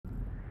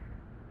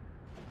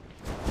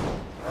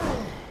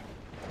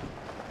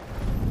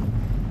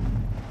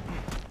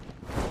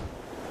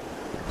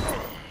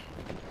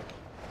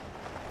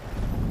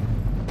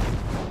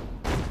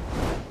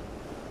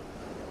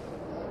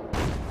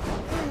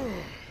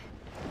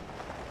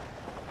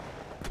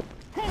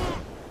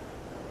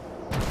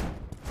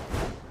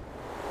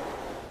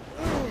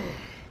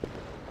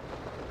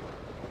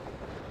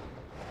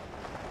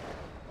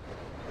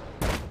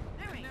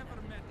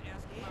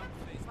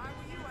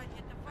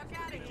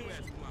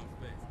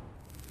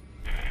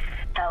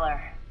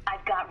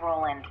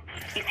Roland.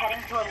 He's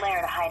heading to a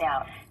lair to hide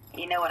out.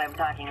 You know what I'm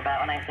talking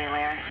about when I say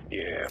lair?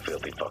 Yeah,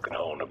 filthy fucking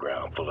hole in the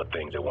ground full of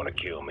things that want to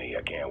kill me.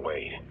 I can't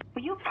wait.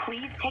 Will you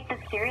please take this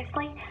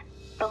seriously?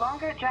 The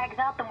longer it drags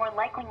out, the more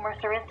likely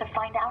Mercer is to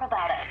find out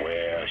about it.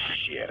 Well,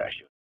 shit, I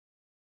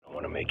don't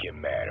want to make him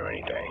mad or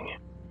anything.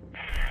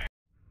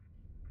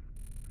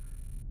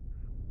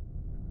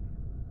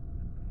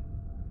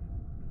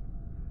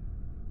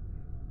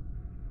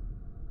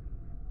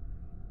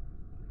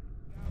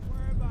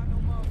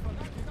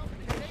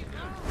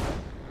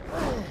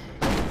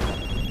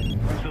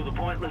 So the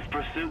pointless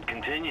pursuit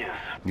continues.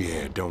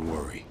 Yeah, don't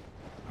worry.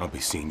 I'll be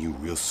seeing you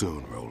real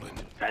soon,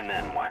 Roland. And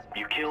then what?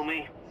 You kill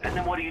me? And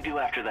then what do you do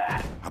after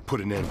that? I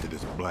put an end to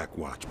this Black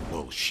Watch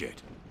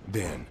bullshit.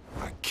 Then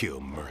I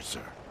kill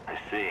Mercer. I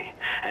see.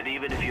 And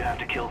even if you have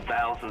to kill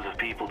thousands of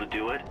people to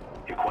do it,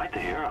 you're quite the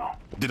hero.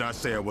 Did I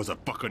say I was a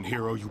fucking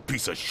hero, you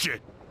piece of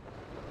shit?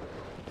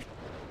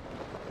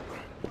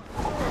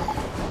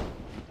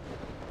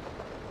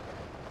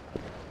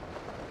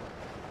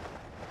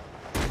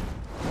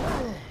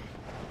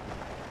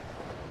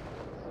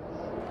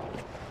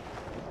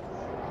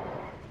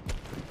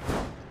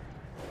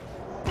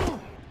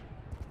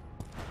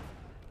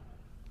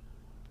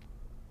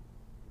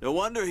 No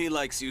wonder he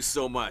likes you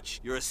so much.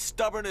 You're as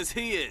stubborn as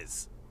he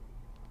is.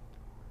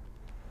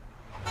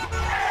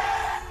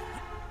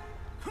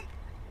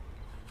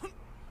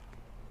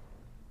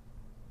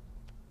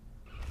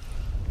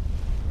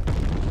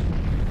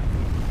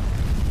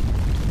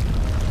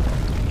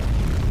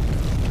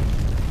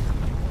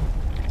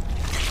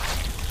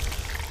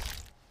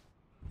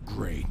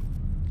 Great.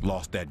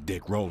 Lost that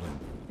dick Roland.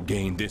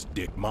 Gained this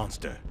dick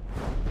monster.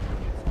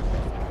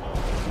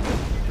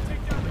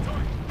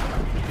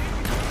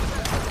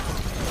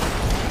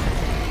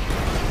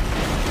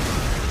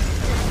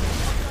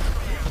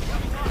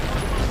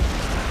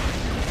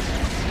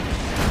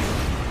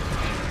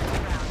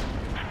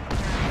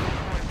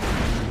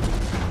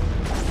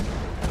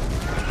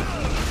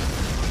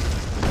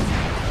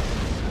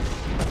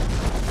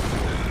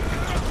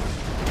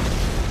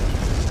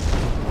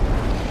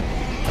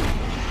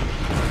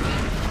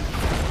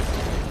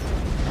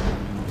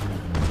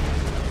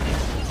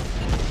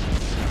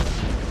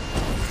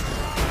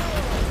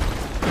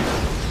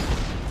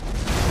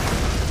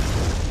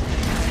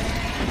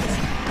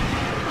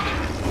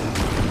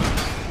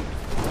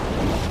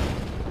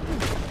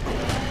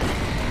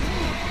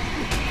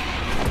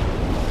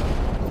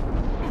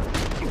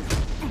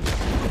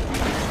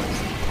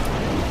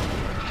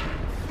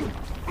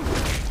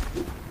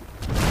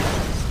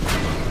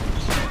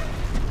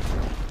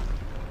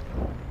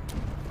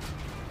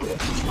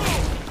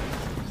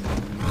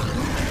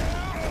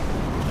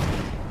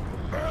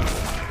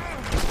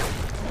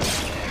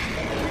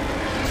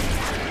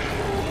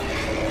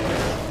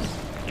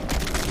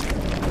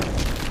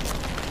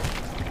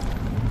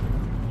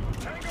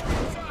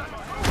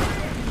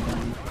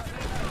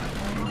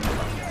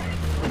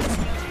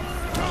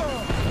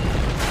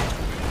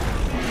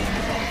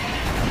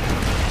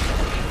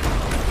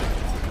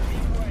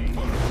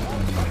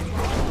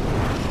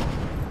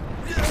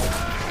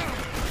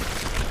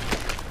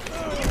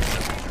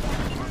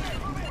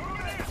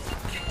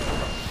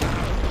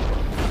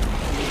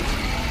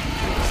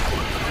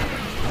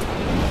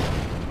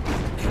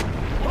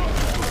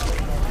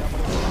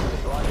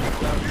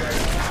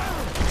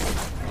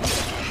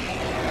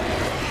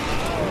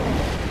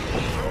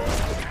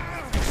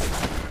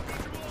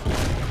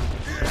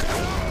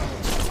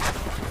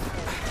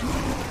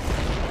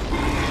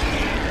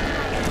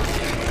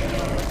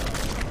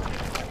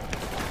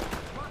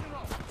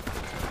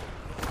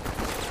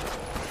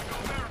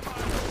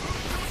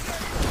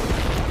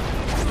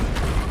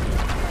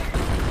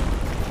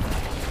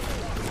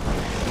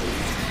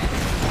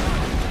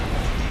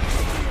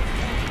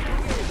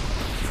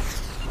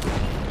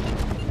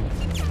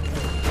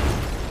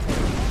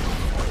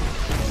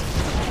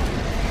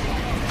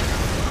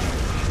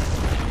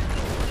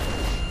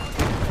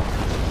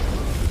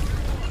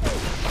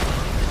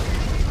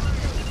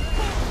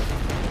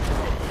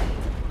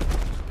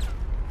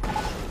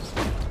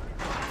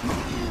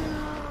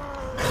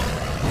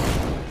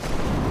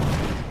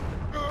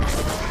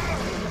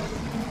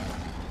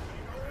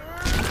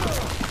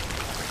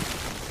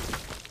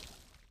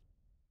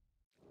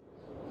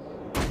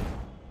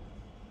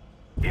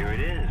 Here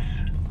it is.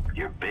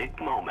 Your big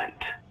moment.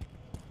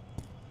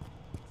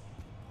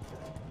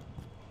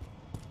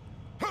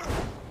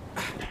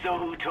 So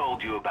who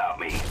told you about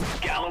me?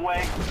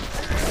 Galloway?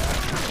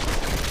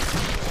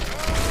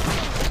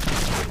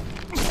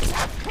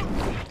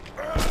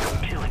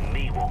 Killing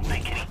me won't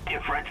make any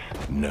difference.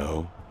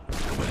 No,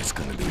 but it's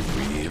gonna be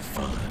real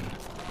fun.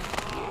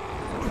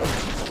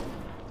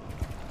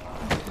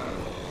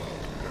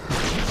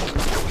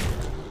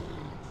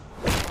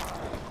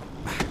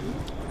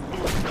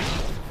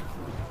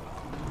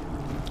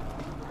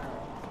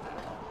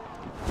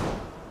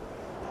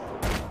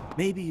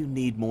 Maybe you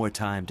need more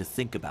time to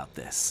think about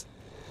this.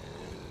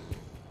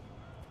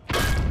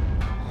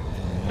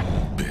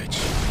 Bitch,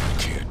 I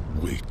can't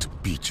wait to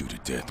beat you to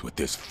death with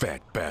this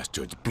fat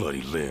bastard's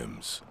bloody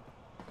limbs.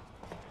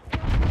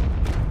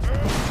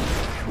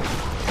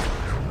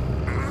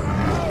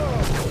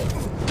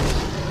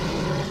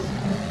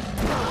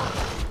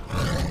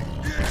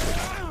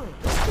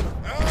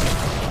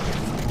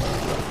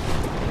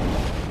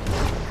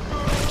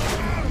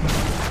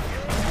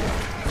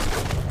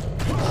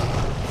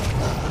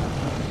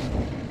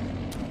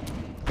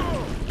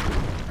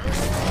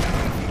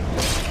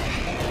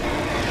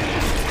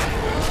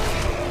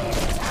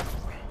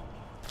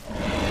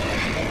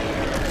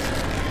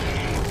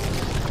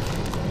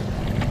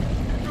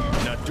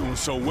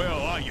 So well,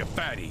 are you,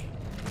 fatty?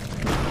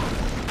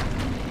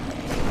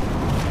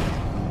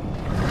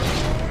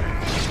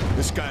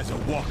 This guy's a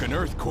walking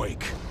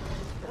earthquake.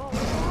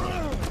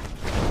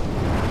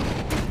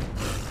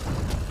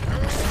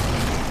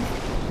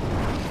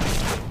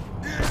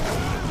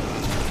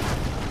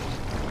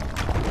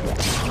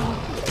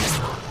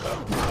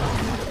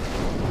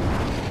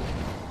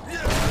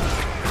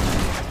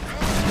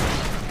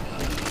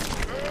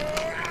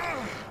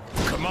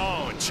 Come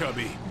on,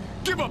 Chubby.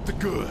 Give up the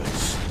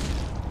goods.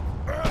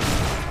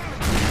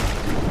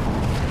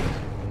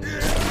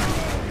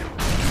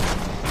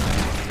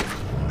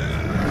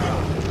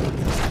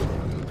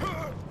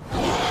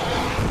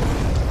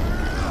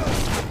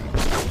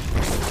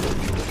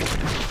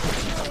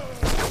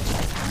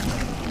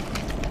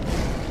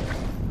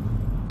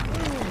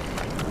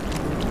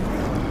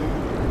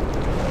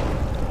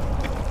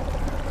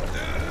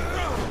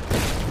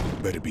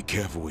 Better be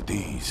careful with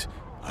these.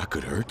 I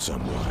could hurt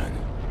someone.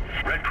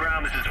 Red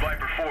Crown, this is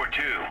Viper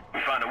 4-2.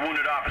 We found a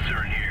wounded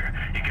officer in here.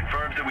 He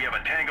confirms that we have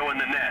a tango in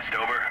the nest,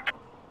 over.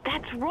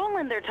 That's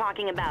Roland they're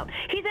talking about.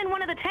 He's in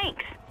one of the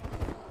tanks.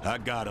 I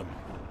got him.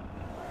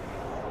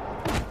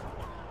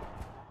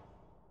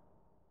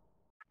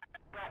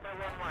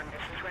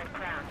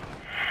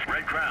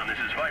 Red Crown, this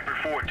is Viper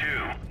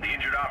 4-2. The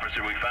injured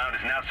officer we found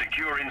is now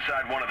secure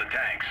inside one of the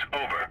tanks,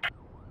 over.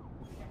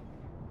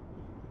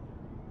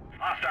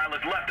 Hostile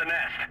has left the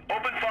nest.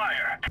 Open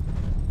fire.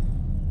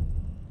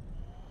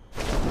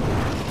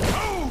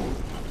 Oh!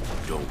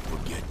 Don't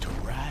forget to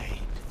ride.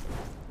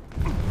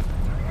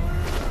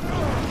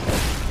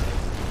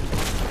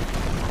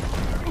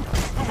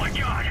 Oh my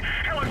god!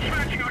 Heller's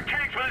smashing our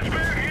tanks with his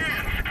bare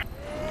hands!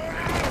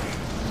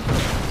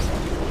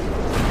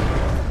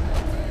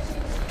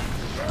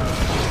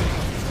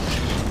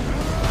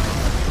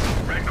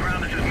 Red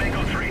Crown, this is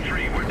Mako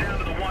 3-3. We're down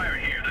to the wire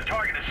here. The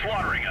target is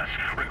slaughtering us.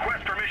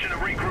 Request permission to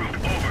regroup.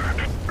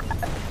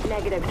 Over.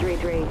 Negative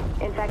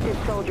 3-3. Infected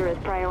soldier is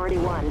priority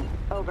 1.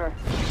 Over.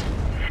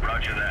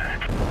 Roger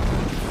that.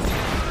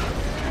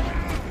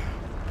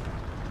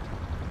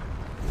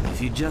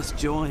 If you just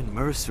joined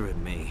Mercer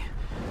and me,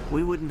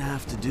 we wouldn't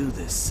have to do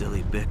this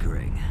silly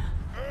bickering.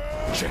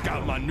 Check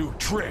out my new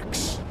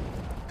tricks.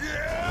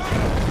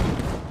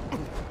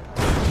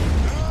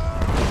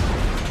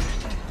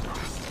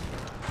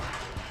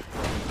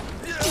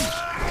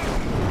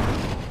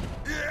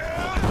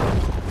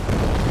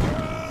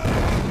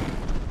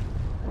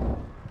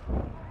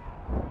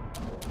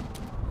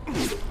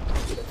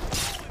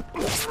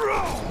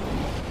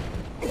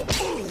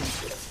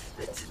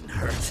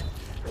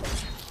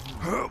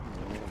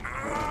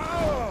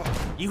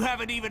 You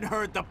haven't even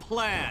heard the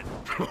plan!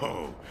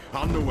 Oh,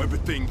 I'll know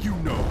everything you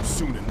know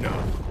soon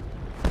enough.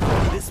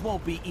 This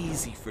won't be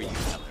easy for you,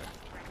 Heller.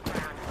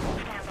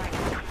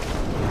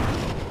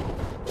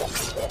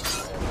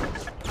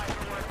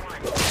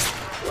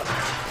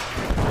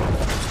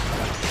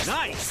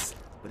 Nice!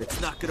 But it's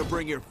not gonna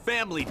bring your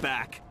family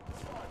back.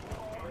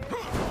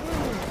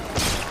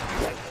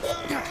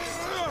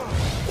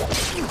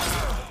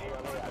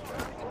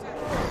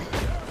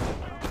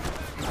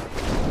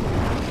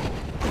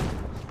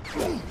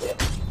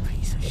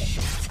 Piece of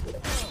shit.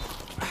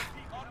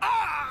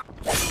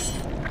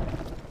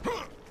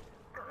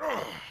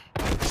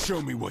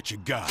 Show me what you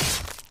got.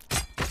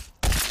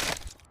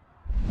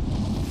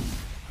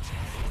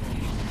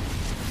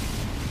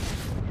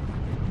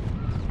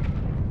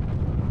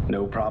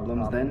 No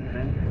problems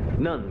then?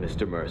 None,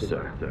 Mr.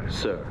 Mercer.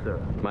 Sir,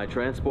 my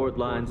transport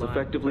lines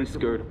effectively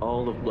skirt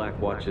all of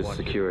Blackwatch's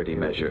security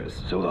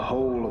measures. So the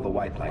whole of the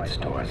white light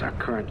stores are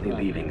currently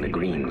leaving the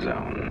green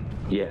zone?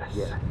 Yes,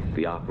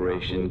 the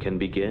operation can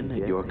begin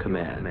at your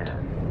command.